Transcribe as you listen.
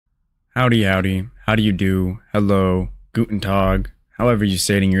Howdy, howdy. How do you do? Hello, guten tag, however you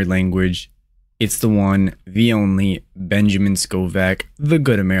say it in your language. It's the one, the only, Benjamin Scovach, the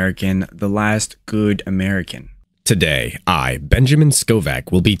good American, the last good American. Today, I, Benjamin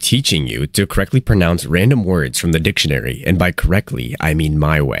Scovach, will be teaching you to correctly pronounce random words from the dictionary, and by correctly, I mean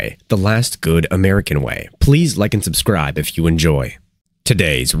my way, the last good American way. Please like and subscribe if you enjoy.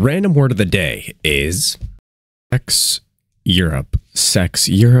 Today's random word of the day is Sex Europe. Sex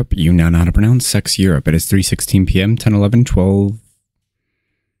Europe. You now know how to pronounce Sex Europe. It is 3:16 p.m.,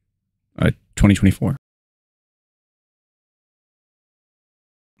 2024.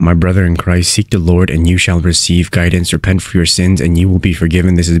 My brother in Christ, seek the Lord, and you shall receive guidance. Repent for your sins, and you will be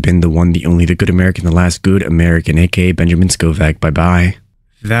forgiven. This has been the one, the only, the good American, the last good American, aka Benjamin Scovach. Bye-bye.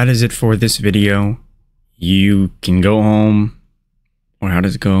 That is it for this video. You can go home. Or how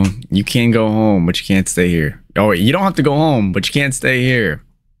does it go? You can go home, but you can't stay here. Oh, wait, you don't have to go home, but you can't stay here.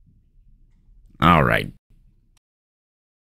 All right.